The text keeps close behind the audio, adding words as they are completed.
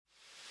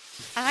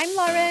I'm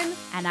Lauren.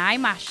 And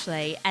I'm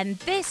Ashley. And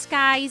this,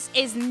 guys,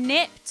 is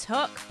Nip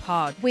Tuck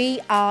Pod. We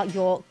are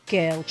your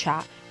girl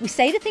chat. We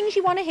say the things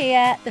you want to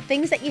hear, the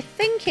things that you're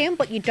thinking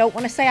but you don't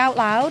want to say out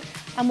loud.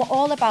 And we're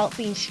all about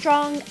being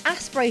strong,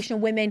 aspirational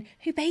women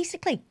who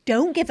basically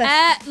don't give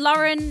a...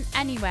 Lauren,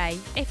 anyway,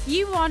 if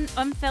you want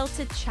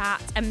unfiltered chat,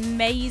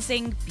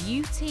 amazing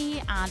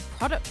beauty and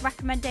product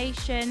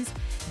recommendations,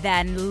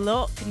 then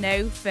look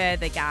no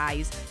further,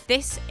 guys.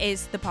 This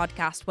is the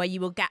podcast where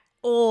you will get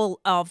all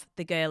of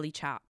the girly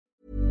chat.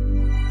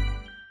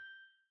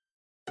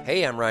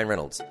 Hey, I'm Ryan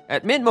Reynolds.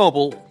 At Mint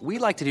Mobile, we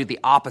like to do the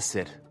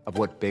opposite of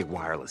what Big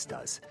Wireless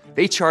does.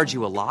 They charge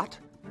you a lot,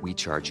 we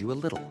charge you a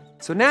little.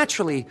 So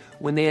naturally,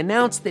 when they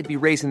announced they'd be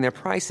raising their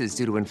prices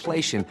due to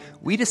inflation,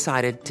 we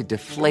decided to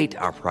deflate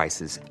our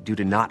prices due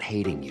to not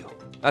hating you.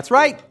 That's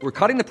right. We're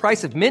cutting the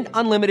price of Mint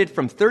Unlimited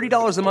from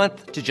 $30 a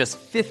month to just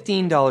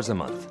 $15 a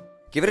month.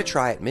 Give it a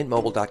try at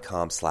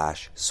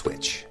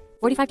mintmobile.com/switch.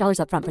 $45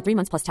 up front for 3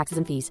 months plus taxes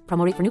and fees.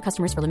 Promo rate for new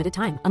customers for limited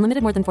time.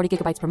 Unlimited more than 40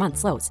 gigabytes per month.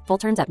 Slows full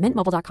terms at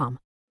mintmobile.com.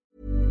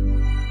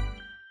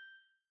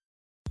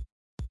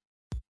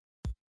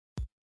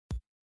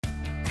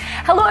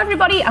 Hello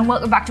everybody and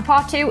welcome back to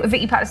part 2 of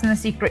Vicky Pattison The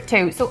Secret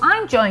 2. So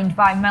I'm joined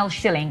by Mel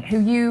Schilling, who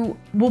you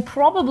will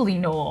probably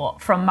know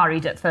from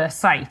Married at First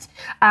Sight.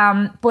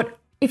 But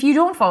if you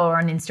don't follow her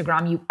on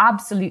Instagram, you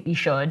absolutely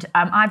should.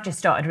 I've just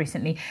started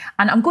recently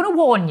and I'm going to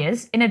warn you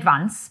in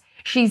advance.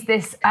 She's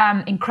this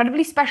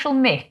incredibly special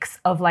mix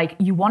of like,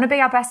 you want to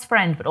be our best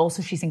friend, but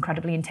also she's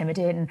incredibly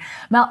intimidating.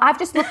 Mel, I've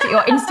just looked at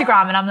your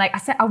Instagram and I'm like,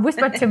 I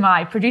whispered to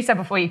my producer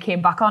before you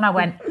came back on, I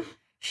went, her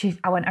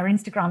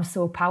Instagram's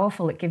so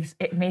powerful, it gives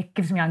me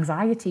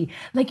anxiety.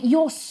 Like,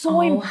 you're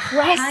so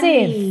impressive.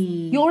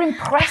 Honey. You're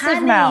impressive,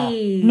 Honey. Mel.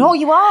 No,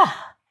 you are.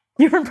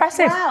 You're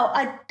impressive. Wow,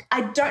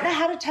 I don't know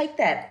how to take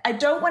that. I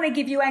don't want to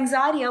give you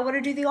anxiety. I want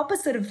to do the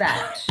opposite of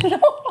that. You're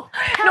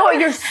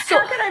so,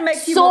 how can I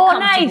make you so more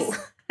comfortable?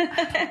 Nice.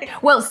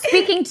 Well,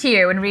 speaking to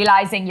you and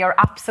realising you're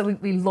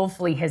absolutely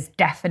lovely has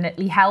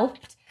definitely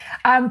helped.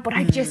 But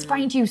I just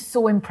find you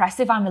so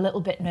impressive. I'm a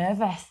little bit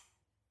nervous.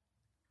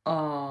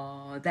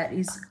 Oh, that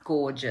is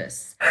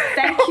gorgeous.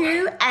 Thank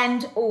you.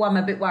 And, I'm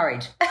a bit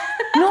worried.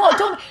 No,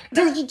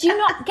 do you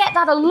not get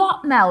that a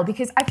lot, Mel?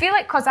 Because I feel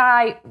like because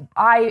I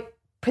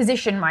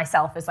position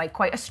myself as like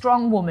quite a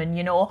strong woman,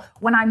 you know,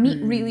 when I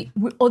meet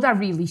other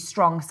really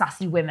strong,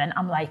 sassy women,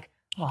 I'm like,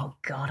 oh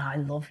God, I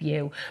love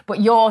you.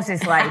 But yours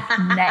is like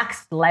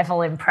next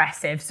level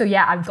impressive. So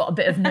yeah, I've got a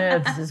bit of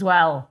nerves as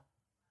well.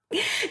 Do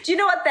you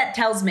know what that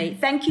tells me?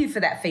 Thank you for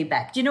that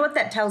feedback. Do you know what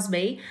that tells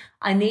me?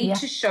 I need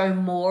to show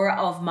more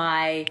of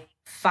my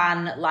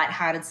fun,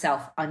 lighthearted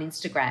self on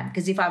Instagram.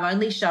 Because if I'm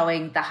only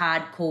showing the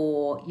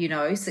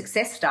hardcore,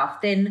 success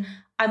stuff, then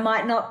I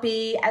might not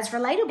be as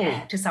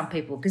relatable to some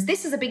people. Because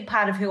this is a big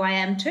part of who I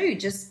am too,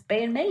 just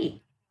being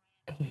me.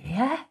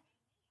 Yeah.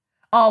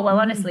 Oh, well,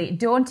 honestly,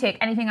 don't take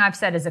anything I've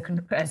said as a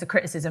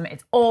criticism.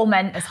 It's all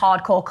meant as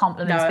hardcore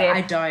compliments, babe.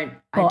 I don't.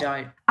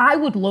 I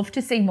would love to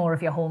see more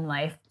of your home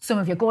life. Some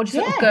of your gorgeous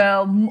little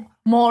girl,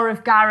 more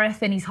of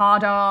Gareth and his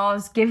hard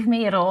R's. Give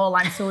me it all.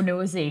 I'm so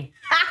nosy.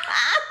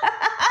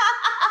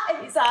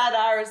 His hard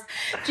R's.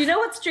 Do you know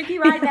what's tricky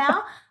right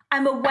now?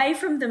 I'm away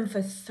from them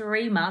for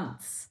 3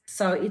 months.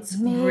 So it's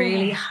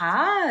really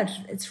hard.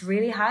 It's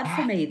really hard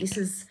for me. This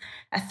is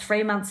a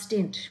 3-month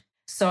stint.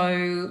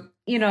 So,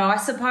 I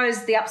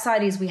suppose the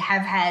upside is we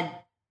have had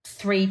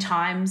 3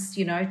 times,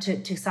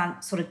 to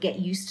sort of get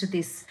used to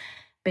this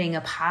being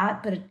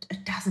apart, but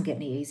it doesn't get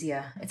any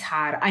easier. It's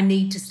hard. I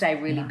need to stay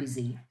really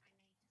busy.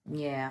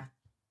 Yeah.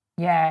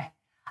 Yeah,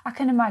 I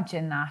can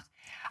imagine that.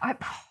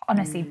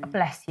 Honestly,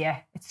 bless you.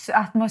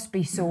 That must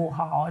be so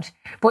hard.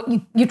 But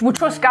you would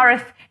trust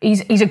Gareth.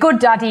 He's a good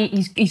daddy.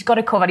 He's got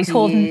it covered. He's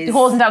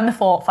holding down the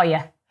fort for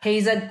you.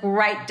 He's a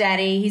great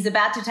daddy. He's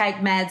about to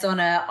take Mads on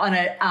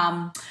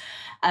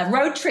a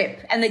road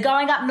trip, and they're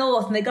going up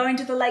north and they're going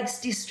to the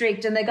Lakes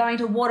District and they're going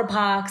to water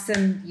parks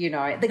and,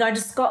 they're going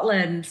to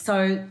Scotland.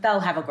 So they'll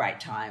have a great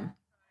time.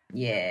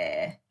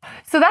 Yeah.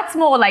 So that's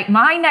more like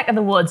my neck of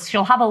the woods.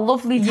 She'll have a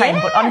lovely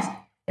time, but honestly,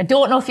 I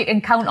don't know if you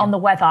can count on the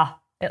weather.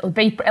 It'll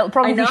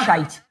probably be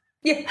shite.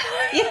 Yeah.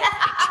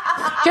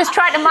 Just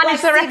trying to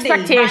manage their Sydney,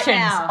 expectations.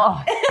 right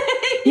Oh.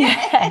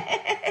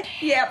 Yeah.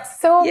 Yep.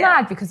 So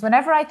mad, because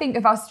whenever I think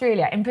of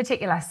Australia, in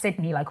particular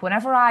Sydney, like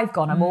whenever I've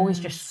gone, I'm always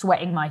just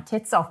sweating my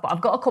tits off. But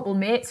I've got a couple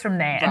mates from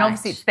there, and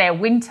obviously it's their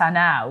winter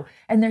now,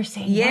 and they're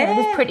saying, it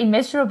was pretty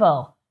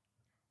miserable.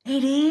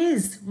 It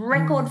is.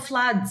 Record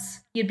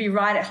floods. You'd be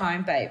right at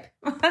home, babe.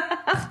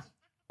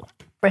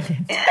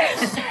 Brilliant.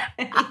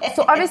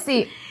 So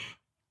obviously,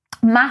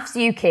 Maths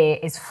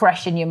UK is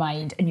fresh in your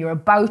mind and you're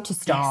about to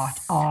start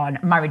on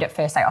Married at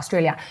First Sight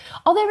Australia.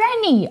 Are there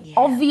any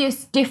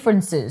obvious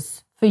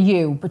differences for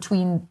you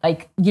between,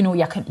 like,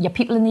 your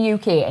people in the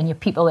UK and your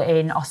people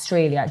in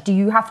Australia? Do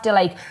you have to,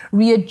 like,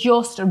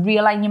 readjust or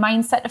realign your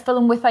mindset to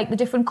film with, like, the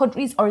different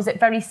countries, or is it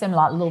very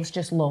similar? Love's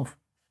just love.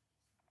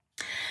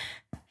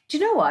 Do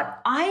you know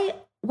what? I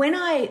when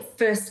I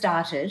first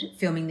started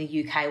filming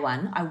the UK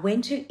one, I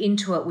went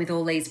into it with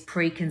all these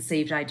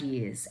preconceived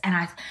ideas. And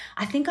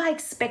I think I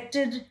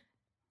expected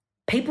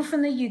people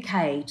from the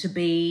UK to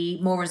be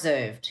more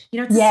reserved.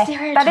 You know, it's a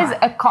stereotype.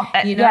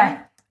 That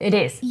is it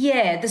is.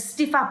 Yeah, the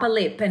stiff upper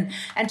lip and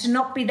to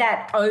not be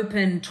that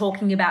open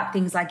talking about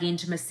things like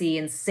intimacy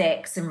and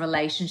sex and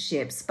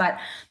relationships. But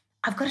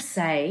I've got to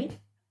say,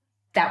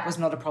 that was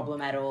not a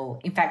problem at all.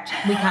 In fact,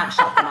 we can't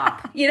shut them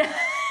up. You know,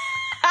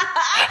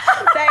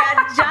 they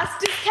are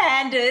just as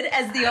candid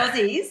as the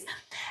Aussies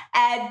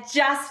and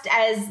just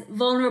as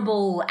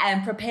vulnerable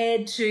and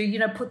prepared to, you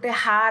know, put their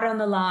heart on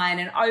the line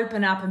and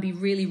open up and be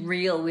really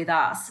real with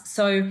us.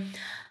 So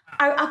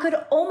I could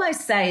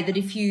almost say that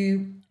if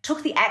you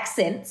took the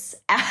accents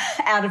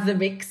out of the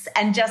mix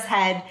and just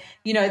had,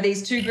 you know,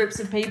 these two groups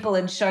of people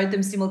and showed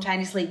them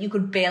simultaneously, you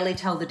could barely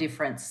tell the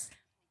difference.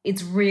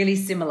 It's really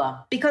similar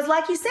because,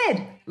 like you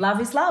said,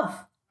 love is love.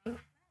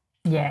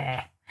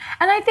 Yeah.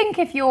 And I think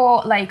if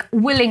you're like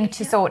willing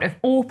to sort of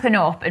open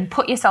up and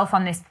put yourself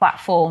on this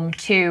platform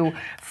to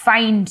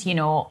find, you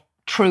know,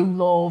 true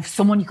love,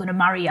 someone you're going to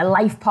marry, a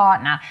life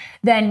partner,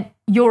 then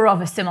you're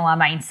of a similar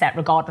mindset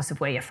regardless of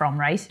where you're from,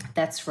 right?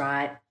 That's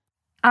right.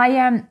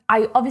 I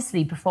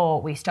obviously, before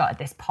we started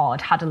this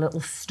pod, had a little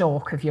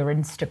stalk of your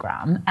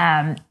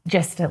Instagram,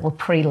 just a little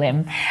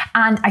prelim,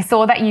 and I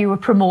saw that you were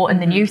promoting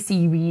the new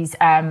series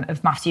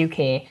of MAFS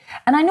UK,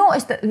 and I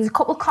noticed that there's a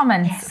couple of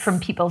comments from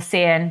people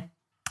saying,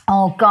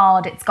 oh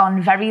God, it's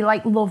gone very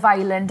like Love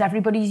Island,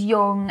 everybody's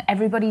young,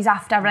 everybody's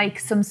after like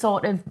some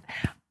sort of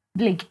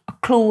like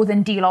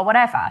clothing deal or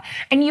whatever.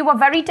 And you were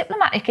very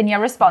diplomatic in your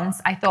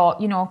response. I thought,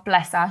 you know,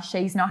 bless her,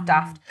 she's not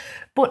daft.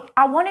 But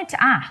I wanted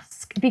to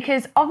ask,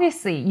 because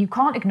obviously you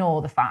can't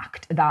ignore the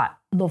fact that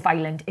Love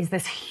Island is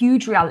this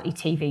huge reality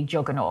TV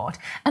juggernaut.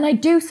 And I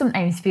do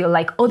sometimes feel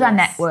like other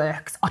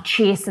networks are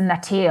chasing their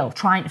tail,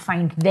 trying to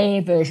find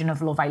their version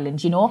of Love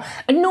Island, you know?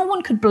 And no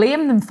one could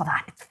blame them for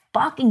that. It's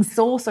fucking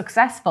so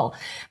successful.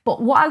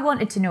 But what I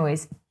wanted to know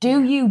is,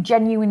 do you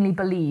genuinely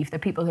believe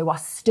that people who are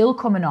still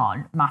coming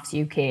on MAFS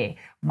UK,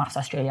 MAFS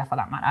Australia for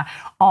that matter,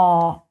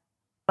 are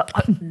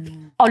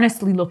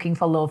honestly looking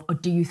for love? Or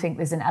do you think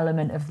there's an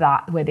element of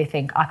that where they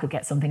think, I could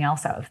get something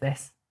else out of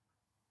this?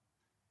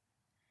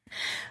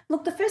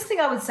 Look, the first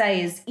thing I would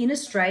say is in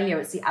Australia,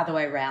 it's the other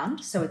way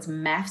around. So it's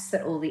MAFS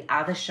that all the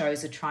other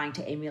shows are trying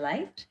to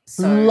emulate.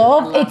 So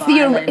Love it's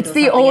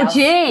the OG.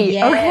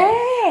 Yeah.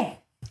 Okay.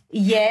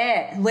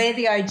 Yeah, we're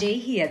the OG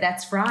here.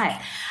 That's right.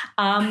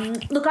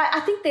 Look, I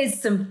think there's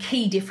some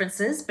key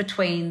differences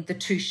between the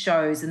two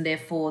shows and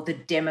therefore the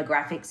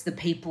demographics, the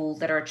people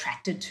that are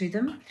attracted to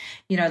them.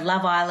 You know,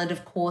 Love Island,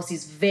 of course,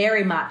 is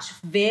very much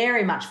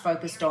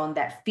focused on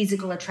that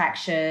physical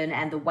attraction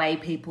and the way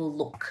people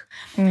look.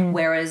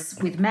 Whereas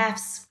with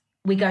MAFS,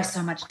 we go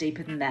so much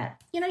deeper than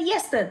that. You know,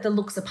 yes, the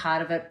looks are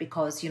part of it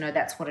because, you know,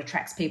 that's what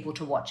attracts people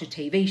to watch a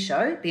TV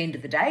show. At the end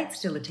of the day, it's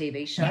still a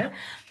TV show. Yeah.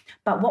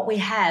 But what we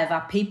have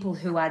are people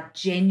who are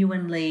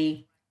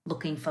genuinely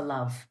looking for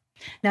love.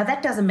 Now,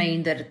 that doesn't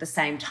mean that at the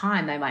same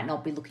time they might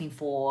not be looking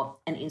for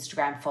an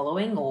Instagram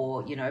following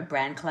or, you know,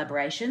 brand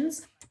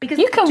collaborations. Because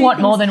you can want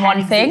more than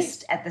one thing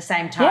at the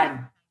same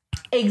time.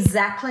 Yeah.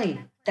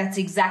 Exactly. That's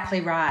exactly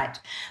right.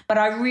 But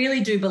I really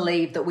do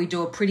believe that we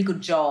do a pretty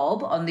good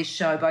job on this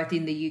show, both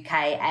in the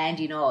UK and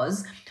in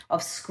Oz,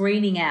 of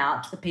screening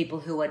out the people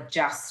who are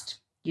just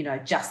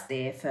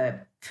there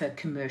for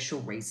commercial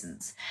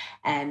reasons.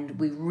 And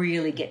we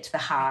really get to the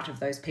heart of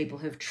those people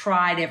who've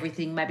tried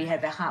everything, maybe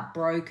had their heart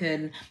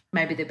broken,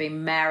 maybe they've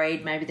been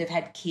married, maybe they've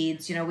had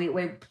kids. You know,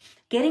 we're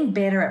getting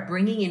better at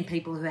bringing in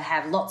people who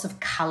have lots of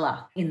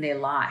colour in their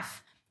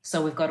life.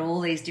 So we've got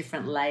all these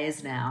different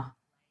layers now.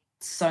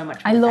 So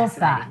much more I love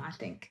that. I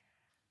think.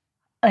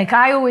 Like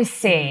I always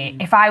say,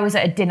 if I was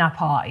at a dinner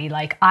party,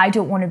 like I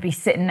don't want to be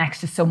sitting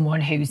next to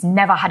someone who's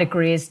never had a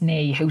grazed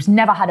knee, who's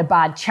never had a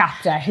bad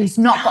chapter, who's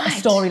not got a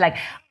story. Like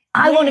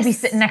I want to be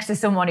sitting next to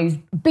someone who's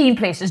been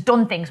places,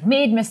 done things,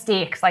 made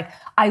mistakes. Like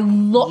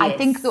I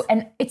think,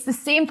 and it's the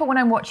same for when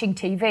I'm watching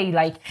TV.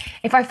 Like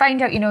if I find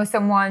out, you know,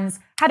 someone's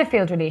had a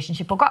failed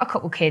relationship or got a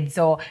couple kids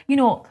or, you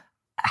know,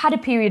 had a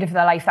period of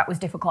their life that was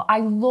difficult. I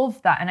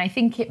love that. And I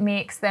think it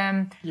makes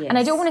them, and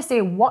I don't want to say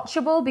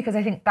watchable because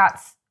I think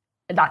that's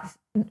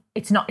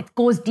it's not, it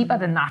goes deeper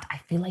than that. I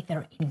feel like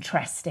they're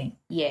interesting.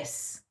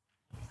 Yes.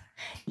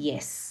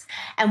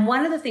 And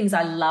one of the things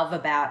I love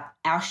about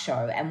our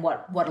show and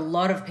what a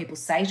lot of people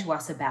say to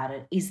us about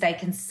it is they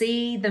can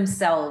see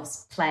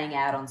themselves playing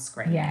out on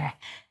screen. Yeah.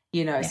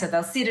 You know, so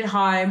they'll sit at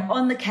home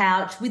on the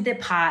couch with their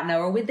partner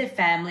or with their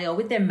family or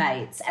with their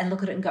mates and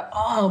look at it and go,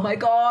 oh my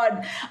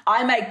God,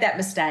 I make that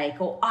mistake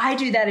or I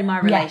do that in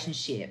my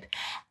relationship.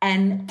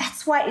 And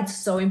that's why it's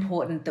so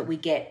important that we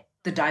get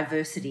the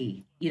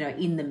diversity, you know,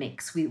 in the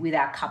mix with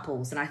our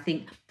couples. And I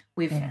think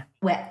we're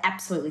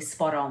absolutely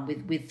spot on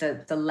with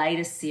the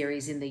latest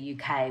series in the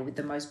UK with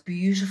the most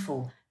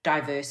beautiful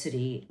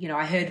diversity. You know,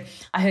 I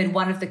heard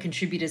one of the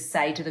contributors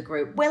say to the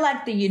group, we're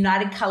like the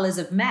United Colours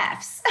of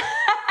MAFS.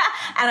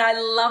 And I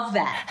love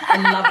that.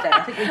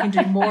 I think we can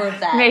do more of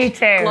that Me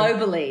too.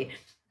 Globally.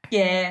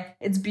 Yeah,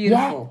 it's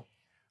beautiful.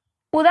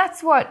 Well,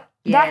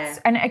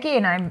 and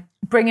again, I'm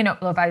bringing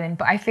up Love Island,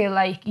 but I feel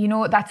like,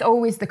 that's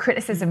always the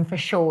criticism for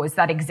shows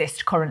that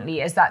exist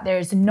currently, is that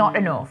there's not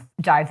enough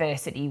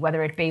diversity,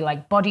 whether it be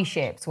like body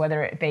shapes,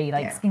 whether it be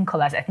like skin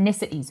colours,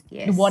 ethnicities,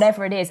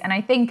 whatever it is. And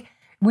I think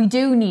we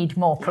do need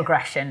more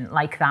progression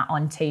like that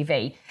on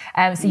TV.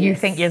 So you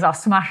think you're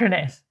smashing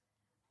it?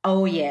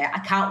 Oh, yeah. I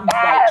can't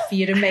wait for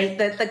you to meet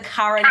the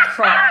current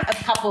crop of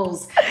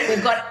couples.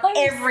 We've got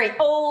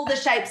all the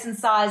shapes and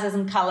sizes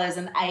and colours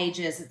and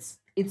ages.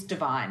 It's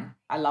divine.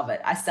 I love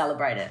it. I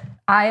celebrate it.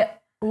 I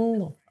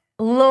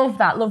love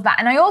that.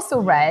 And I also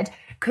read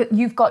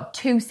you've got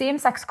 2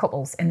 same-sex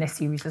couples in this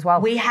series as well.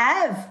 We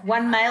have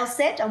one male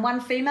set and one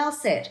female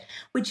set,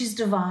 which is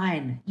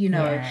divine,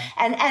 Yeah.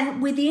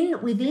 And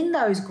within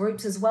those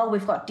groups as well,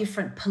 we've got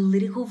different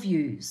political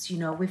views.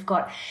 We've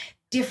got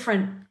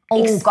different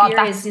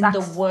experience in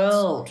the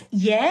world.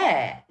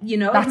 Yeah.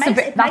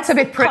 That's a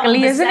bit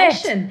prickly, isn't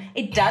it?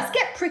 It does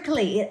get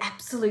prickly. It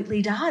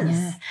absolutely does.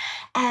 Yeah.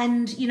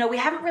 And, we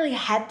haven't really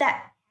had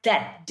that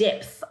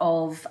depth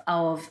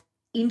of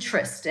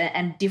interest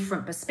and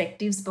different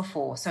perspectives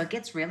before. So it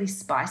gets really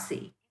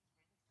spicy.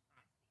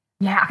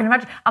 Yeah, I can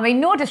imagine. I mean,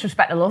 no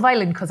disrespect to Love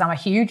Island, because I'm a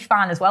huge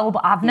fan as well,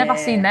 but I've never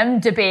seen them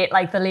debate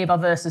like the Labour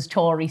versus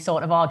Tory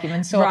sort of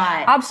argument. So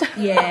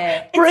absolutely,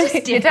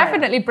 you're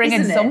definitely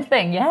bringing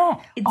something.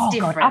 Yeah, it's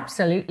different. God,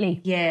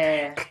 absolutely.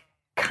 Yeah.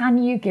 Can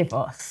you give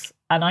us?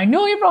 And I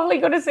know you're probably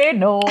going to say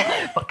no,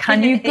 but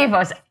can you give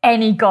us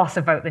any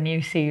gossip about the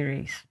new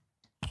series?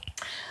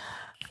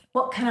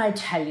 What can I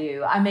tell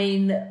you? I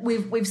mean,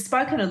 we've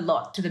spoken a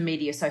lot to the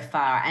media so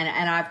far,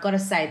 and I've got to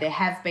say there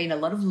have been a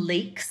lot of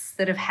leaks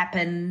that have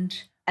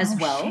happened as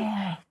well.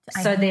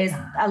 Shit. So there's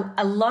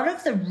a lot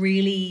of the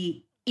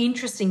really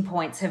interesting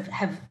points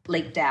have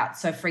leaked out.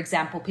 So, for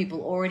example,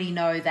 people already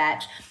know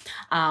that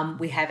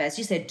we have, as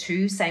you said,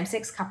 2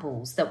 same-sex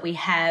couples, that we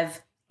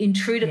have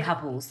intruder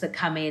couples that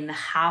come in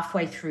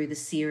halfway through the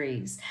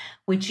series,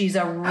 which is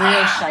a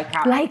real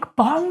shake-up. Like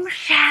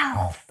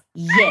Bombshells.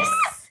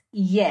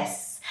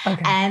 Yes.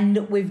 Okay.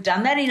 And we've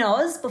done that in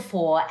Oz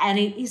before, and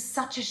it is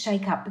such a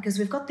shake-up because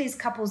we've got these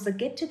couples that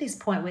get to this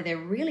point where they're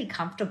really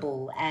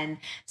comfortable and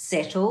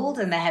settled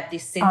and they have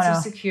this sense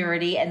of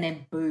security, and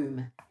then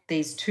boom,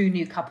 these 2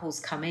 new couples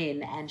come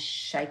in and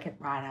shake it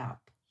right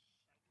up.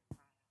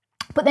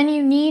 But then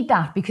you need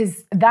that,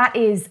 because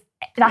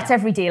that's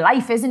everyday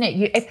life, isn't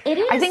it? It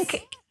is. I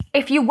think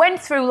if you went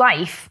through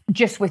life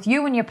just with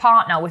you and your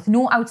partner, with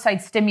no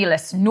outside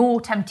stimulus, no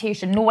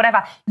temptation, no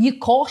whatever, of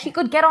course you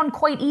could get on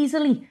quite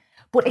easily.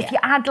 But if you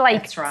add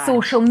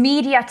social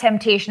media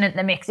temptation into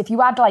the mix, if you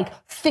add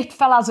fit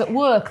fellas at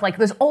work,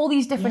 there's all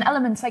these different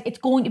elements, it's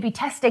going to be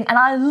testing. And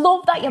I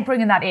love that you're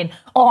bringing that in.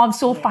 Oh, I'm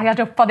so fired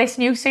up for this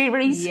new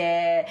series.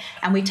 Yeah.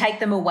 And we take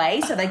them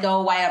away. So they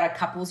go away on a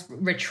couple's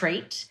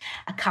retreat,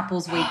 a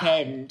couple's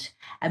weekend,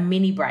 a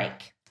mini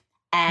break.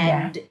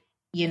 And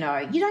you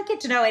don't get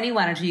to know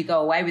anyone until you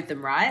go away with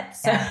them, right?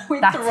 So we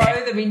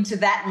throw them into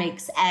that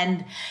mix,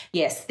 and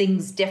yes,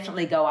 things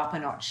definitely go up a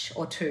notch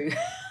or 2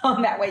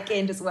 on that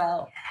weekend as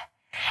well.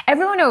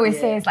 Everyone always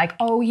says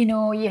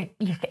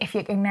if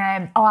you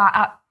can,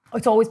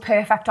 it's always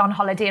perfect on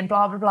holiday and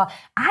blah, blah, blah.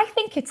 I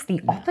think it's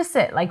the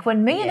opposite.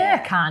 When me and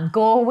her can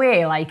go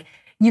away,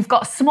 you've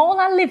got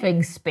smaller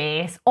living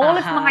space, all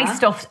of my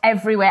stuff's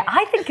everywhere.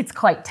 I think it's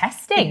quite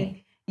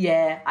testing.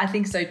 Yeah, I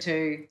think so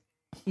too.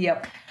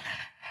 Yep.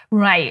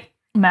 Right,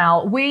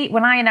 Mel,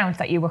 when I announced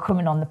that you were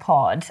coming on the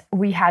pod,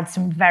 we had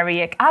some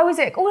I was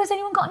like, has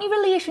anyone got any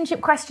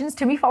relationship questions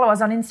to me? Follow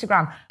us on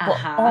Instagram.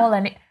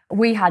 But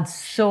we had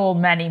so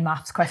many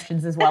maths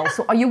questions as well.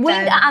 So are you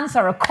willing to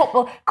answer a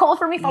couple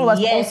from me followers,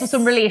 but also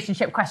some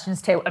relationship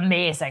questions too?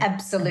 Amazing.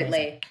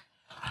 Absolutely.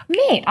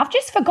 Amazing. Mate, I've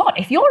just forgot.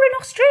 If you're in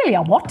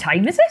Australia, what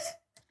time is it?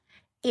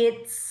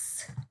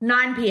 It's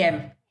 9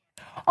 p.m.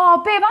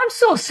 Oh, babe, I'm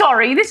so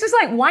sorry. This is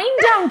wind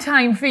down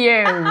time for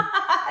you.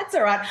 It's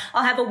all right.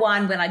 I'll have a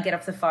wine when I get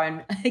off the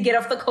phone, get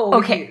off the call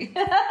with you.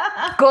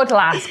 Good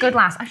lass.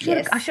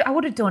 I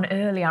would have done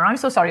earlier. I'm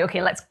so sorry.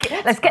 Okay, let's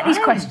get these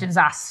questions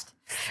asked.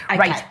 Okay.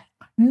 Right.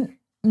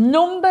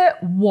 Number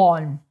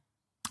 1.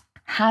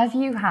 Have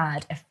you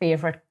had a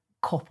favourite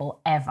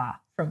couple ever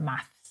from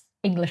maths?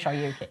 English or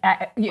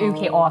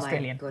UK or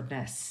Australian? Oh, my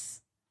goodness.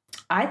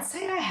 I'd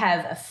say I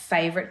have a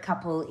favourite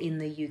couple in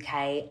the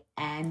UK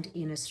and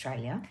in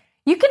Australia.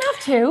 You can have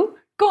 2.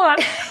 Go on.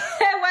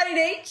 One in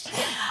each.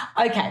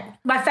 Okay.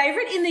 My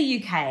favourite in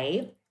the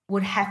UK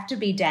would have to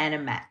be Dan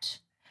and Matt.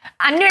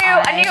 I knew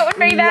it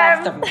would be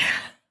them.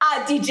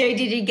 Did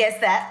you guess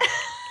that?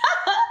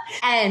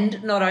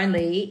 And not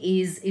only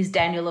is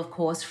Daniel, of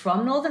course,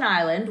 from Northern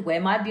Ireland,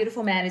 where my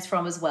beautiful man is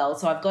from as well,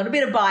 so I've got a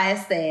bit of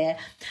bias there,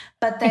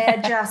 but they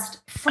are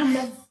just, from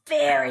the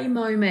very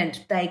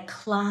moment they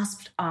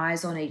clasped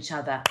eyes on each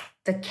other,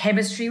 the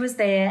chemistry was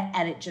there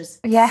and it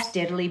just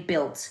steadily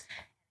built.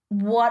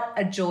 What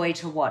a joy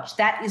to watch.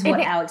 That is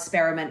what our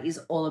experiment is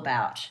all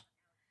about.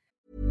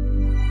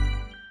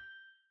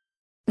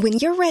 When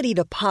you're ready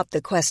to pop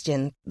the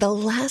question, the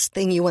last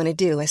thing you want to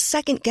do is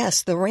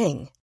second-guess the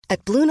ring.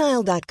 At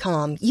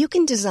BlueNile.com, you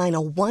can design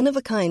a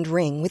one-of-a-kind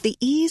ring with the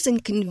ease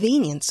and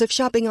convenience of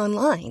shopping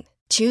online.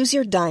 Choose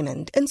your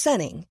diamond and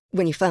setting.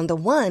 When you find the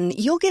one,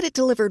 you'll get it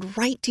delivered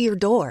right to your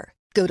door.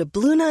 Go to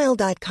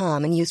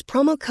BlueNile.com and use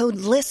promo code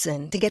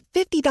LISTEN to get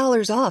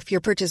 $50 off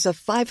your purchase of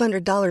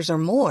 $500 or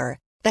more.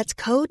 That's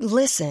code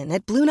LISTEN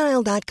at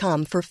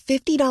BlueNile.com for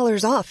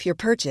 $50 off your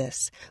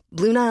purchase.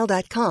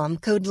 BlueNile.com,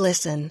 code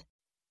LISTEN.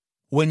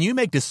 When you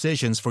make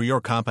decisions for your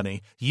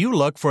company, you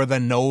look for the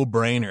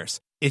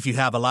no-brainers. If you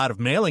have a lot of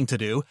mailing to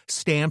do,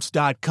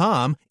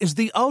 Stamps.com is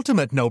the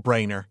ultimate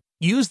no-brainer.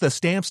 Use the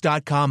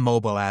Stamps.com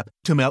mobile app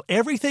to mail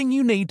everything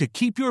you need to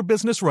keep your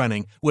business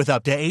running with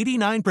up to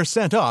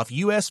 89% off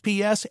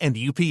USPS and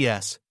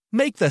UPS.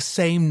 Make the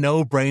same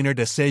no-brainer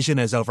decision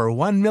as over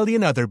 1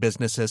 million other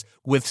businesses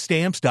with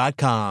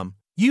Stamps.com.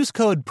 Use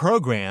code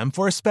PROGRAM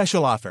for a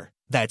special offer.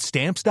 That's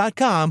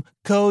Stamps.com,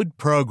 code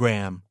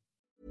PROGRAM.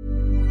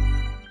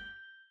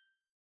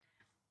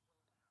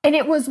 And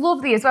it was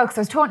lovely as well, because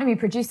I was talking to my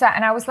producer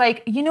and I was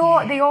like, you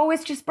know, they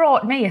always just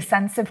brought me a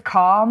sense of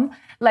calm.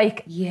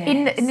 Like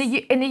in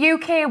the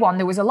UK one,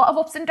 there was a lot of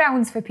ups and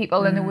downs for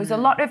people, and there was a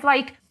lot of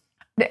like,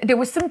 there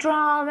was some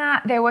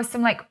drama, there was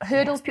some like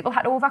hurdles people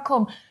had to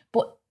overcome,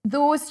 but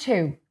those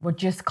two were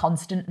just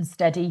constant and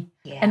steady.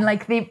 And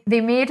like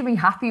they made me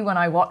happy when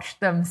I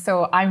watched them.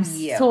 So I'm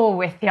so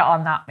with you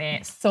on that,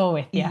 mate. So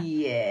with you.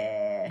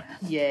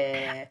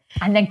 Yeah.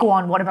 And then go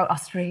on, what about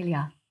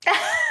Australia?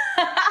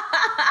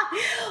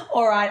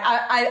 All right,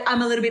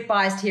 I'm a little bit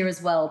biased here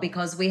as well,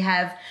 because we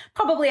have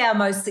probably our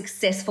most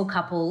successful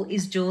couple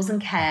is Jules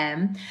and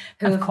Cam,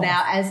 who have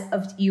now, as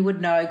you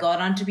would know,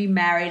 gone on to be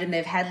married, and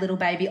they've had little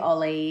baby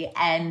Ollie,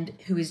 and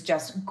who is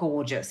just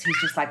gorgeous.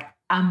 He's just like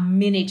a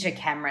miniature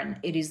Cameron.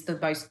 It is the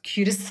most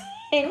cutest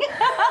thing.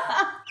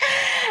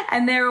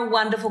 And they're a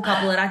wonderful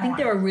couple, and I think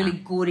they're a really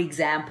good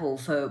example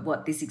for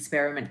what this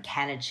experiment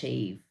can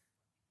achieve.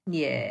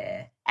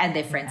 Yeah, and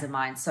they're friends of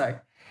mine, so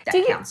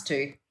that counts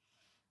too.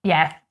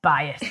 Yeah,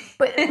 biased.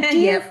 But do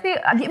you feel,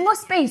 it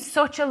must be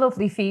such a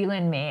lovely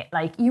feeling, mate.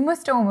 Like, you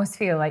must almost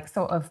feel like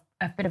sort of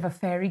a bit of a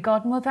fairy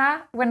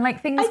godmother when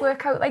like things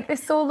work out like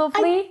this so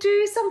lovely. I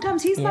do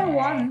sometimes. Here's my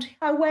wand.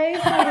 I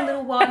wave my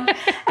little wand.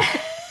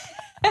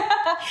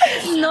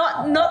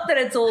 Not that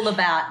it's all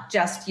about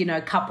just, you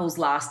know, couples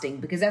lasting,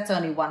 because that's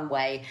only one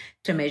way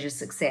to measure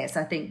success.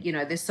 I think, you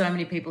know, there's so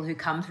many people who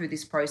come through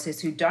this process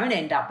who don't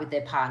end up with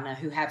their partner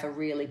who have a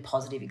really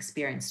positive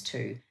experience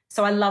too.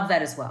 So I love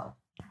that as well.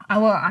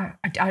 I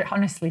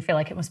honestly feel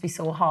like it must be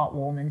so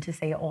heartwarming to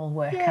see it all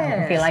work out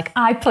and feel like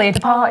I played a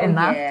part in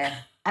that. Yeah,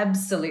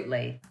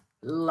 absolutely.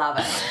 Love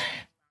it.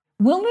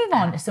 We'll move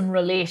on to some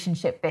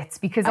relationship bits,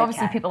 because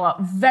obviously people are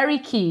very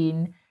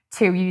keen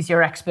to use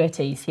your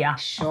expertise here.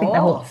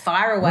 Sure,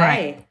 fire away.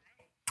 Right.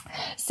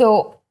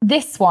 So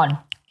this one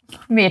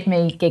made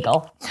me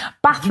giggle.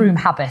 Bathroom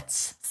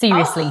habits,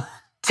 seriously.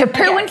 To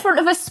poo in front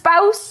of a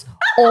spouse,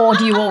 or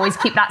do you always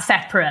keep that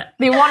separate?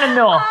 They want to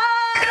know.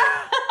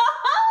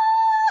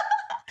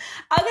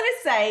 I'm going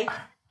to say,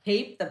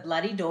 keep the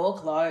bloody door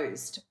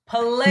closed.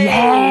 Please.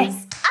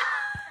 Yes.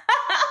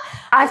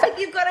 I think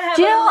you've got to have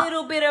a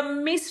little bit of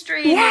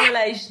mystery in your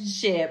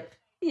relationship.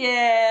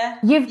 Yeah.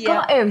 You've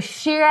got to,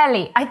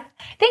 surely. I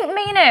think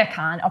me and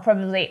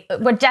Erkan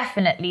we're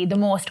definitely the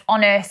most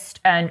honest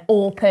and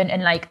open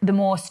and like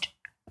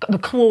the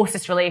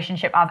closest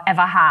relationship I've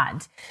ever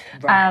had.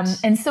 Right.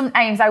 And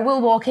sometimes I will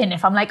walk in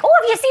if I'm like, oh,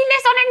 have you seen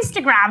this on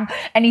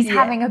Instagram? And he's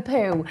having a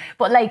poo.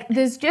 But like,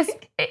 there's just,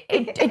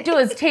 it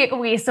does take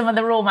away some of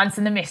the romance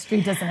and the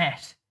mystery, doesn't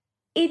it?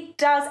 It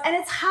does. And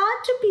it's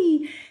hard to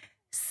be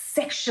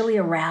sexually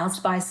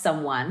aroused by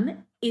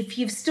someone if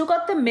you've still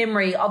got the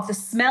memory of the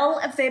smell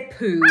of their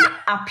poo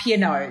up your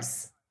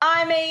nose.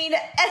 I mean,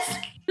 it's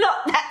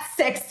not that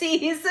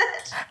sexy, is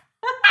it?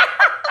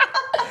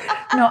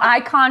 No, I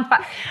can't.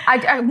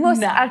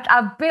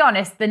 I'll be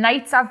honest, the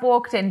nights I've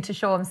walked in to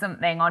show him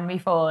something on my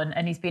phone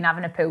and he's been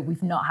having a poo,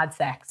 we've not had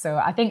sex. So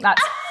I think that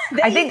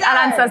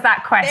answers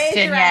that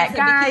question. Yeah,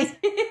 guys,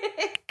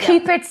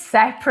 keep it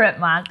separate,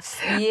 man.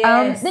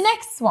 Yes. The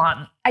next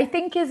one, I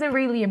think, is a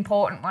really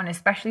important one,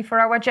 especially for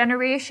our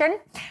generation.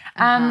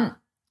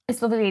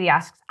 This lovely lady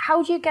asks,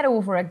 how do you get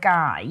over a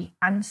guy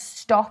and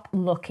stop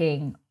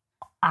looking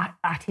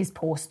at his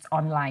posts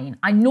online?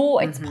 I know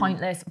it's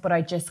pointless, but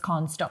I just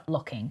can't stop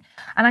looking.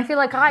 And I feel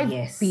like I've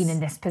been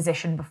in this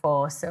position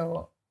before,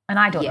 and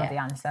I don't know the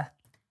answer.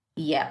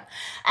 Yeah.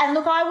 And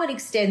look, I would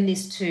extend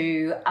this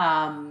to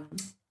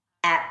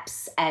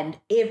apps and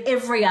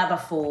every other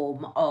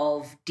form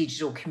of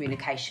digital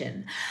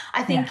communication.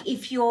 I think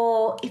if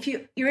you're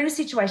in a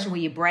situation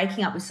where you're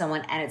breaking up with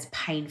someone and it's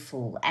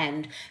painful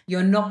and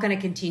you're not going to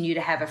continue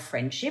to have a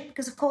friendship,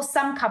 because of course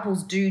some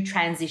couples do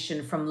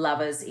transition from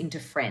lovers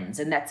into friends,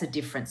 and that's a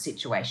different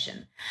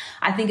situation.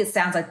 I think it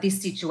sounds like this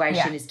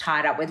situation is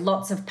tied up with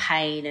lots of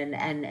pain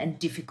and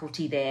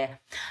difficulty there.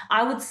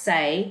 I would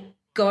say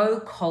go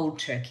cold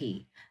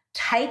turkey.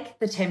 Take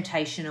the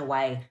temptation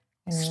away.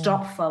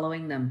 Stop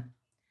following them.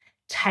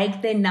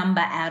 Take their number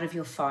out of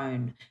your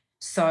phone.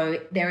 So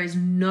there is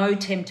no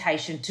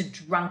temptation to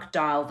drunk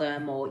dial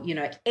them or, you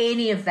know,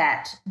 any of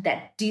that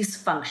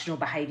dysfunctional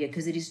behavior,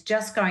 because it is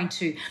just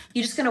you're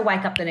just going to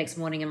wake up the next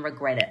morning and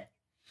regret it.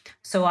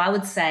 So I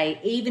would say,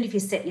 even if you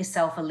set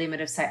yourself a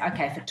limit of, say,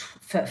 okay,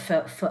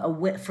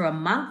 for a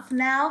month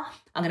now,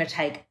 I'm going to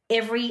take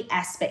every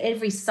aspect,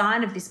 every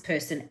sign of this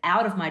person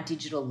out of my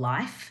digital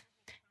life,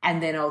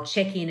 and then I'll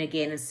check in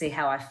again and see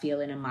how I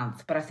feel in a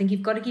month. But I think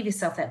you've got to give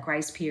yourself that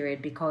grace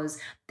period, because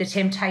the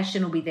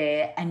temptation will be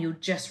there and you'll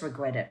just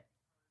regret it.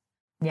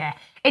 Yeah.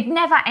 It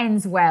never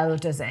ends well,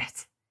 does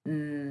it?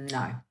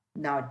 No,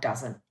 it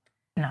doesn't.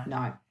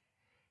 No.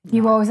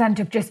 You always end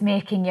up just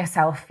making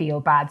yourself feel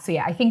bad. So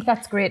yeah, I think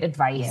that's great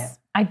advice.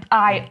 Yeah.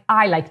 I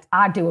like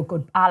a good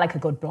block. I like a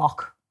good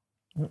block.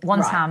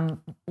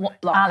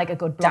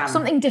 Done.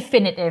 Something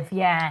definitive,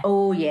 yeah.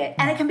 Oh, yeah.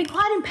 And it can be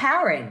quite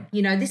empowering.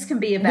 You know, this can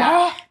be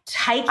about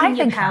taking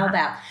your power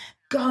back,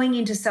 going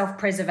into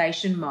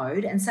self-preservation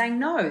mode and saying,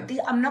 no,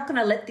 I'm not going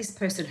to let this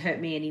person hurt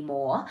me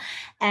anymore,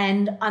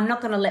 and I'm not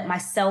going to let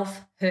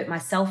myself hurt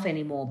myself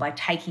anymore by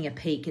taking a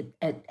peek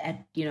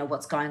at you know,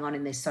 what's going on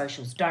in their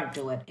socials. Don't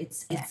do it.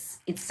 It's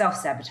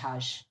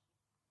self-sabotage.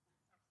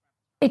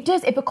 It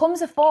does. It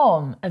becomes a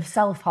form of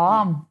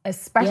self-harm,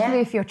 especially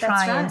if you're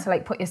trying to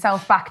like put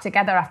yourself back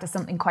together after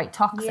something quite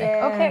toxic.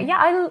 Yeah. Okay,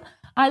 yeah,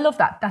 I love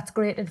that. That's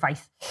great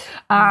advice.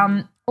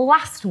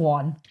 Last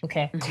one.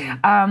 Okay.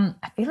 I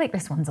feel like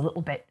this one's a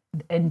little bit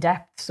in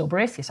depth, so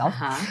brace yourself.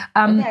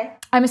 Okay.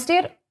 I'm a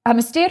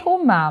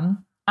stay-at-home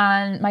mum,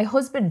 and my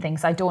husband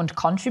thinks I don't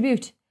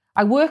contribute.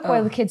 I work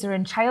while the kids are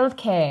in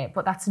childcare,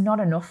 but that's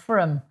not enough for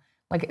him.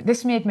 Like,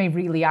 this made me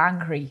really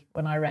angry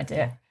when I read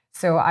it.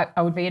 So I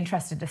would be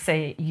interested to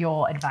see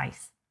your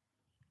advice.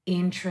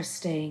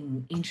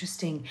 Interesting.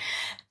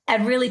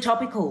 And really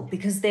topical,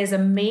 because there's a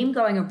meme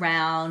going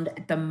around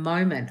at the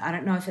moment. I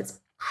don't know if it's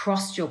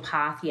crossed your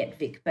path yet,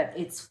 Vic, but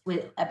it's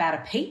about a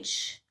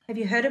peach. Have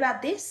you heard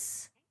about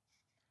this?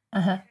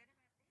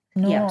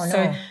 No.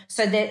 So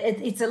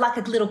it's like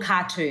a little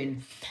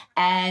cartoon,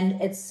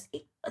 and it's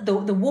the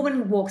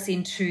woman walks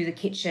into the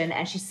kitchen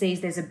and she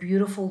sees there's a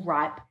beautiful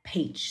ripe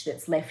peach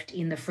that's left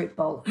in the fruit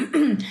bowl.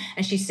 And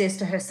she says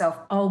to herself,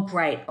 oh,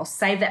 great, I'll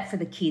save that for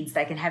the kids.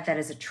 They can have that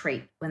as a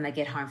treat when they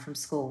get home from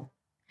school.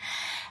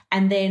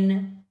 And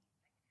then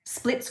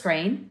split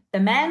screen, the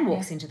man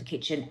walks into the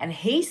kitchen and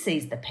he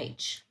sees the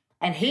peach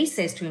and he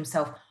says to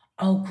himself,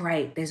 oh,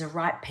 great, there's a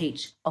ripe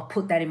peach. I'll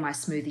put that in my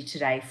smoothie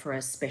today for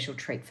a special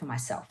treat for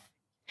myself.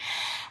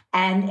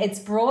 And it's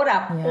brought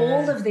up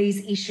all of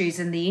these issues,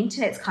 and the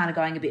internet's kind of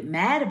going a bit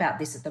mad about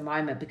this at the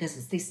moment, because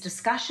it's this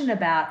discussion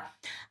about,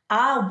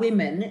 are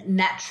women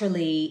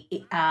naturally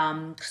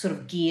sort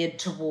of geared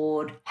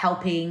toward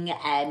helping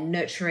and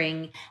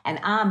nurturing, and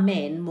are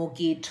men more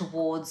geared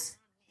towards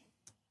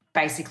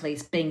basically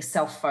being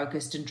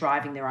self-focused and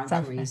driving their own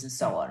careers and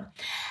so on.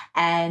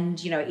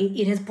 And, you know,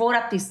 it has brought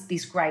up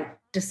this great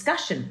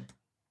discussion.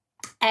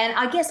 And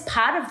I guess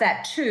part of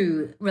that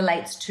too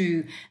relates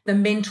to the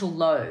mental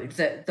load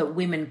that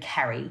women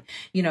carry.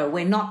 You know,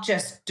 we're not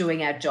just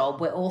doing our job,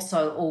 we're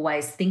also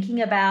always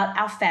thinking about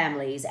our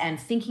families and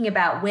thinking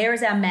about, where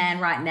is our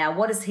man right now?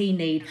 What does he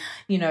need?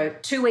 You know,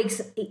 2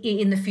 weeks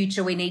in the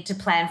future, we need to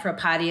plan for a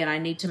party and I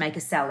need to make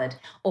a salad.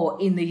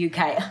 Or in the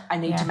UK, I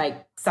need to make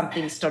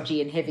something stodgy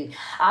and heavy.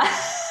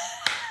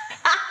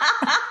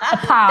 A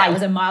pie. That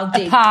was a mild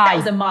dig. That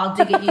was a mild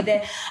dig at you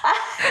there.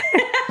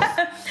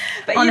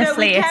 But,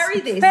 honestly, you know, we carry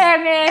this.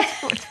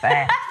 It's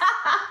fair.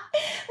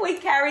 We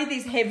carry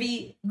this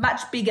heavy,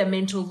 much bigger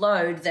mental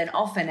load than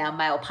often our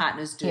male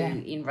partners do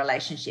in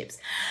relationships.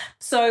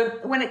 So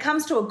when it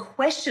comes to a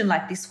question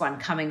like this one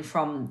coming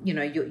from, you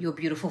know, your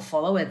beautiful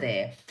follower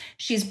there,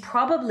 she's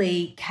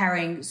probably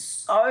carrying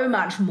so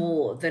much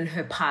more than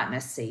her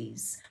partner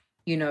sees.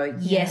 You know,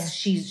 yes,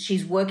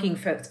 she's working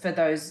for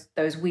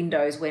those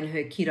windows when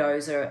her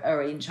kiddos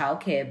are in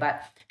childcare,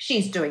 but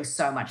she's doing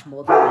so much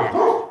more than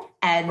that.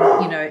 And,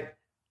 you know,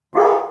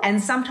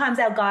 and sometimes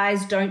our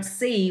guys don't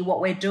see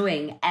what we're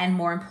doing, and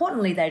more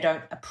importantly, they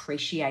don't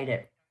appreciate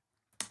it.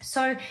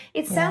 So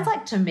it sounds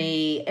like to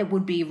me it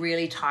would be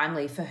really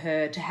timely for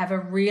her to have a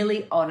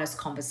really honest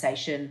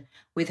conversation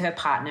with her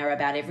partner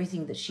about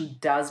everything that she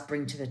does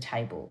bring to the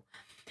table.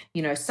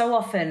 You know, so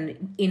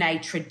often in a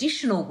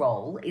traditional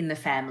role in the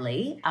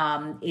family,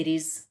 it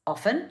is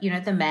often, you know,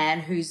 the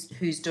man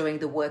who's doing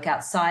the work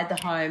outside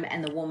the home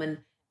and the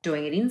woman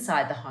doing it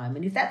inside the home.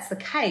 And if that's the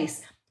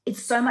case,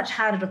 it's so much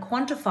harder to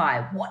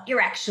quantify what you're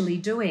actually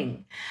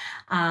doing.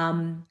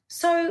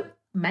 So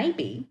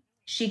maybe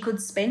she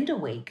could spend a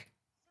week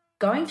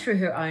going through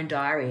her own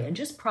diary and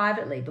just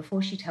privately,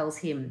 before she tells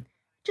him,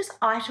 just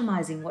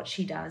itemizing what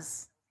she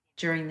does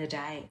during the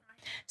day,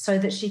 so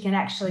that she can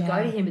actually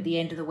go to him at the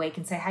end of the week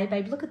and say, hey,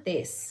 babe, look at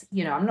this.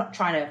 You know, I'm not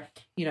trying to,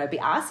 you know, be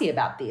arsey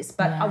about this,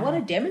 but I want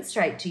to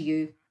demonstrate to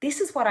you, this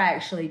is what I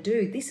actually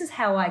do. This is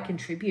how I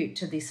contribute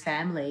to this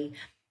family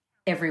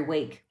every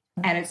week.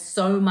 And it's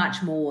so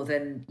much more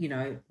than, you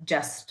know,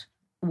 just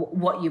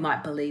what you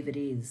might believe it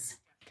is.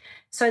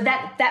 So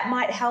that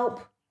might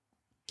help.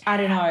 I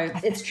don't know.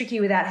 It's tricky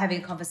without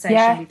having a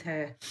conversation with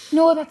her.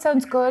 No, that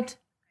sounds good.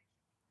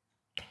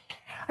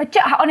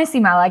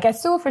 Honestly, Mel, I get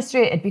so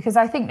frustrated because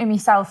I think to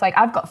myself, like,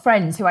 I've got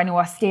friends who I know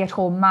are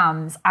stay-at-home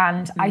mums,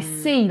 and I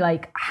see,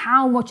 like,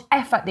 how much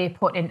effort they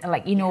put into,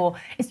 like, you know,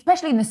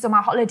 especially in the summer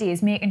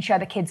holidays, making sure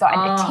the kids are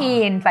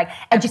entertained, like,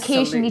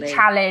 educationally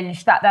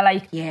challenged, that they're,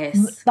 like,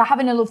 they're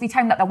having a lovely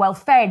time, that they're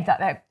well-fed, that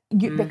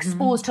they're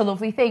exposed to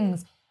lovely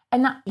things.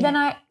 And then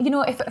I, you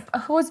know, if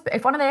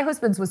one of their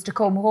husbands was to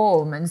come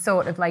home and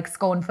sort of, like,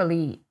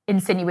 scornfully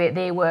insinuate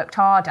they worked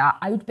harder,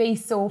 I would be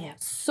so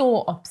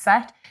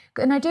upset.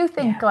 And I do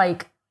think,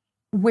 like,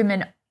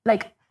 women,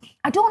 like,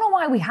 I don't know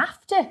why we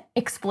have to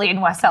explain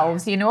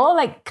ourselves, you know?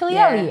 Like,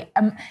 clearly,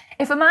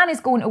 if a man is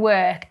going to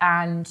work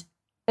and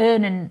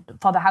earning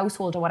for the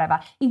household or whatever,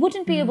 he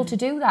wouldn't be able to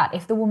do that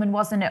if the woman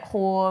wasn't at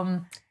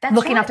home,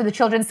 looking after the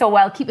children so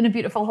well, keeping a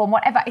beautiful home,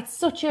 whatever. It's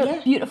such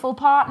a beautiful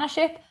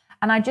partnership.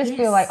 And I just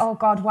feel like, oh,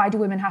 God, why do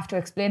women have to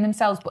explain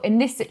themselves? But in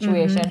this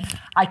situation,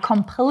 I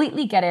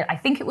completely get it. I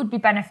think it would be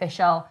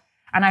beneficial.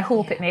 And I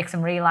hope it makes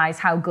him realise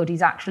how good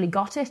he's actually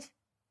got it.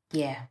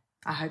 Yeah,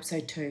 I hope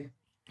so too.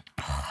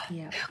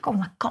 Yeah.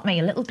 God, that got me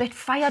a little bit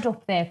fired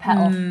up there,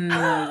 Petal.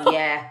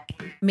 Yeah,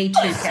 me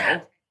too,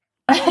 Petal.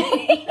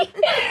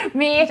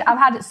 Mate, I've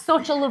had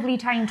such a lovely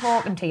time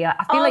talking to you.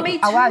 I feel like me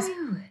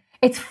too.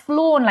 It's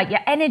flown, like,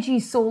 your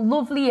energy's so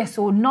lovely, you're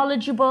so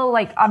knowledgeable.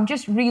 Like, I'm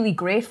just really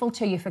grateful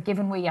to you for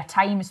giving away your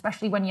time,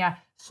 especially when you're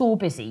so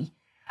busy.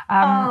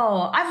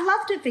 I've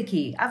loved it,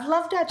 Vicky. I've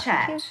loved our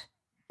chat.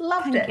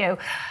 Loved it. Thank you.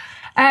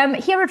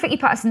 Here at Vicky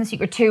Patterson The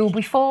Secret 2,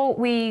 before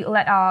we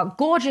let our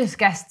gorgeous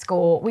guests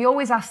go, we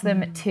always ask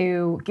them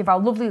to give our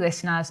lovely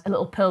listeners a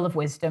little pearl of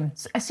wisdom,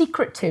 a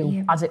secret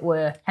too, as it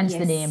were, hence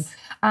the name.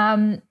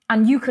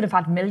 And you could have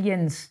had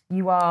millions.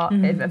 You are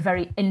a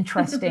very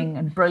interesting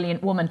and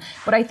brilliant woman.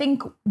 But I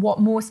think what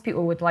most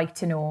people would like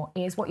to know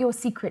is what your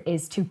secret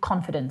is to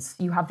confidence.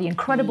 You have the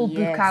incredible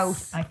book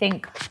out. I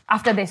think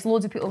after this,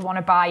 loads of people want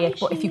to buy it.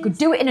 But if you could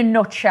do it in a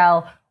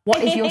nutshell,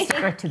 what is your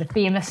secret to the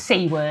famous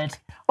C word?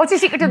 What's your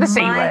secret to the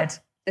C word?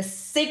 The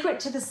secret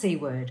to the C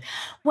word.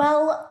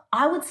 Well,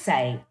 I would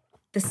say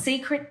the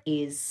secret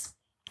is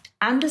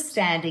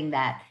understanding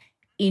that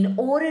in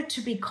order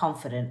to be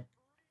confident,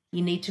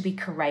 you need to be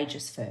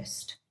courageous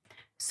first.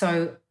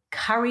 So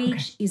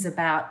courage is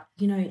about,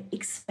 you know,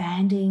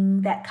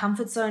 expanding that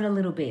comfort zone a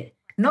little bit,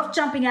 not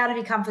jumping out of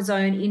your comfort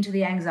zone into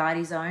the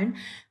anxiety zone,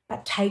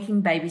 but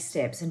taking baby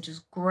steps and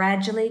just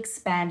gradually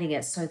expanding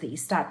it so that you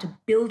start to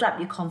build up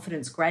your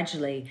confidence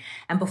gradually.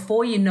 And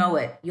before you know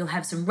it, you'll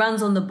have some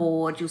runs on the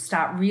board. You'll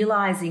start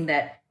realizing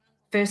that,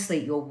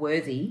 firstly, you're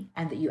worthy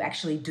and that you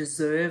actually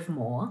deserve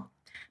more,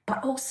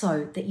 but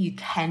also that you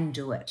can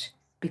do it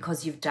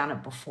because you've done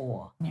it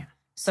before. Yeah.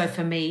 So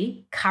for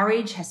me,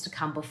 courage has to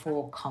come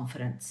before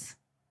confidence.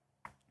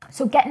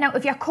 So getting out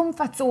of your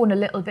comfort zone a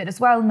little bit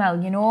as well,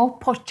 Mel, you know,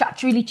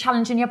 really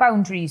challenging your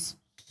boundaries.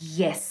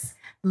 Yes.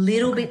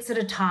 Little bits at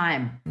a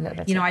time.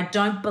 You know, I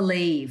don't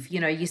believe, you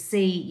know, you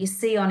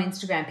see on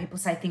Instagram people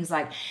say things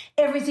like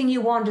everything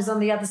you want is on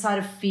the other side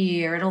of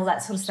fear and all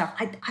that sort of stuff.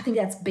 I think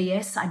that's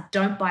BS. I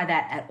don't buy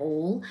that at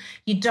all.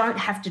 You don't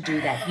have to do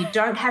that. You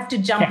don't have to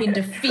jump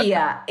into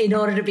fear in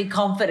order to be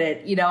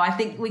confident. You know, I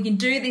think we can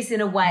do this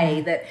in a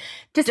way that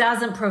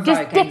doesn't provoke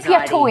anxiety. Just dip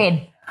your toe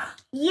in.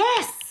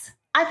 Yes.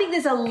 I think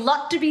there's a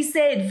lot to be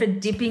said for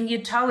dipping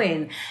your toe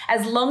in,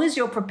 as long as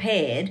you're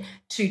prepared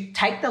to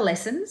take the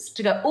lessons,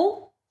 to go,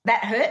 oh,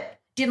 that hurt,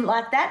 didn't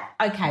like that.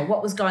 Okay,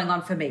 what was going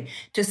on for me?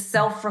 To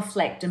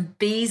self-reflect and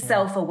be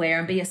self-aware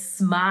and be a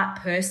smart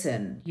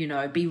person, you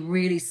know, be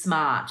really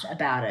smart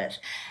about it.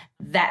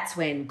 That's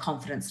when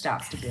confidence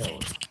starts to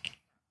build.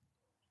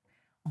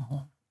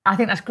 I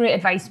think that's great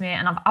advice, mate.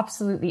 And I've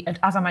absolutely,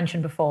 as I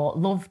mentioned before,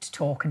 loved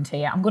talking to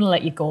you. I'm going to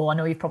let you go. I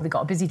know you've probably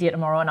got a busy day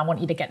tomorrow and I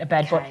want you to get to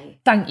bed. Okay.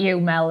 But thank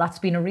you, Mel. That's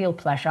been a real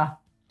pleasure.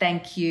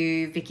 Thank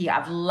you, Vicky.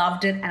 I've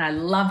loved it and I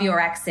love your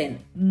accent.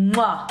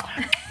 Mwah.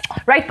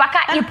 Right back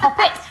at you,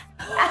 Poppet.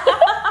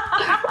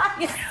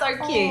 You're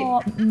so cute.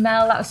 Oh,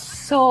 Mel, that was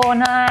so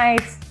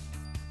nice.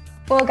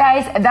 Well,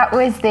 guys, that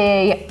was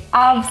the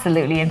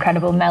absolutely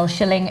incredible Mel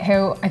Schilling,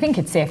 who I think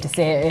it's safe to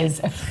say is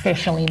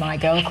officially my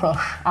girl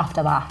crush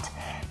after that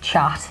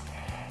chat.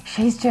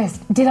 She's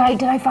just, did I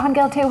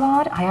fangirl too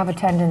hard? I have a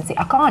tendency.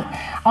 I can't.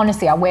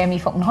 Honestly, I wear me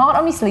fucking heart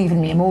on my sleeve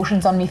and me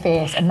emotions on my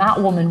face, and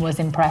that woman was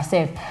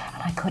impressive.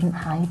 And I couldn't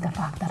hide the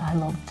fact that I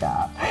loved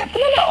her. But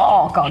then,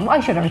 oh God, why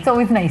should I? It's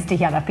always nice to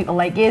hear that people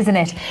like you, isn't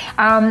it?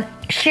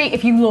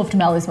 If you loved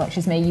Mel as much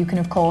as me, you can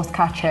of course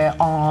catch her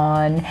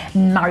on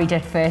Married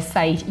at First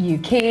Sight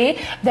UK.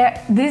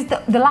 The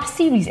last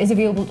series is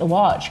available to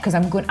watch because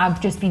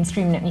I've just been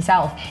streaming it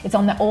myself. It's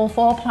on the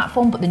All4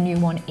 platform, but the new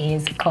one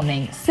is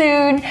coming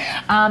soon.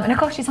 And of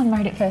course, she's on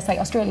Married at First Sight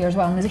Australia as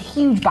well, and there's a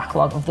huge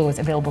backlog of those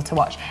available to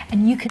watch.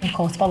 And you can of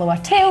course follow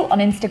her too on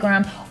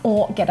Instagram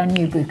or get her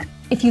new book.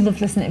 If you loved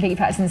listening to Vicky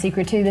Patterson The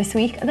Secret 2 this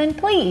week, then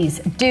please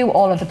do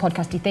all of the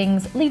podcasty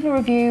things. Leave a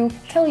review,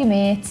 tell your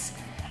mates,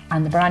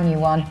 and the brand new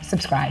one,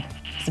 subscribe.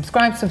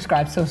 Subscribe.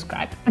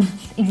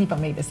 Easy for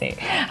me to say.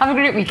 Have a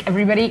great week,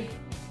 everybody.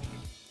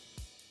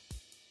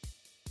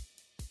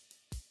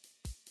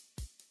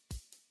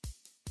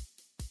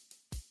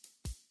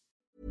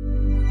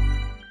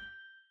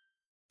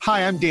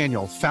 Hi, I'm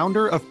Daniel,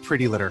 founder of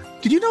Pretty Litter.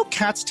 Did you know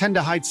cats tend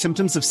to hide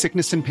symptoms of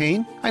sickness and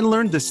pain? I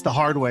learned this the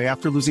hard way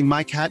after losing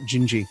my cat,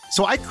 Gingy.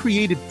 So I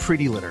created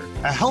Pretty Litter,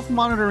 a health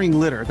monitoring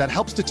litter that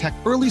helps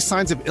detect early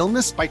signs of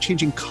illness by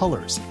changing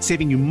colors,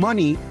 saving you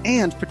money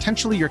and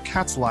potentially your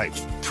cat's life.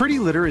 Pretty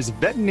Litter is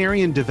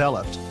veterinarian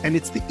developed, and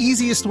it's the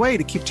easiest way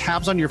to keep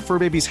tabs on your fur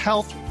baby's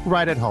health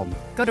right at home.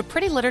 Go to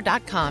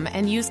prettylitter.com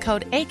and use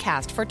code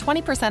ACAST for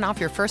 20% off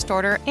your first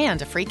order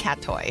and a free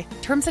cat toy.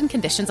 Terms and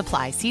conditions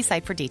apply. See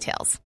site for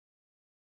details.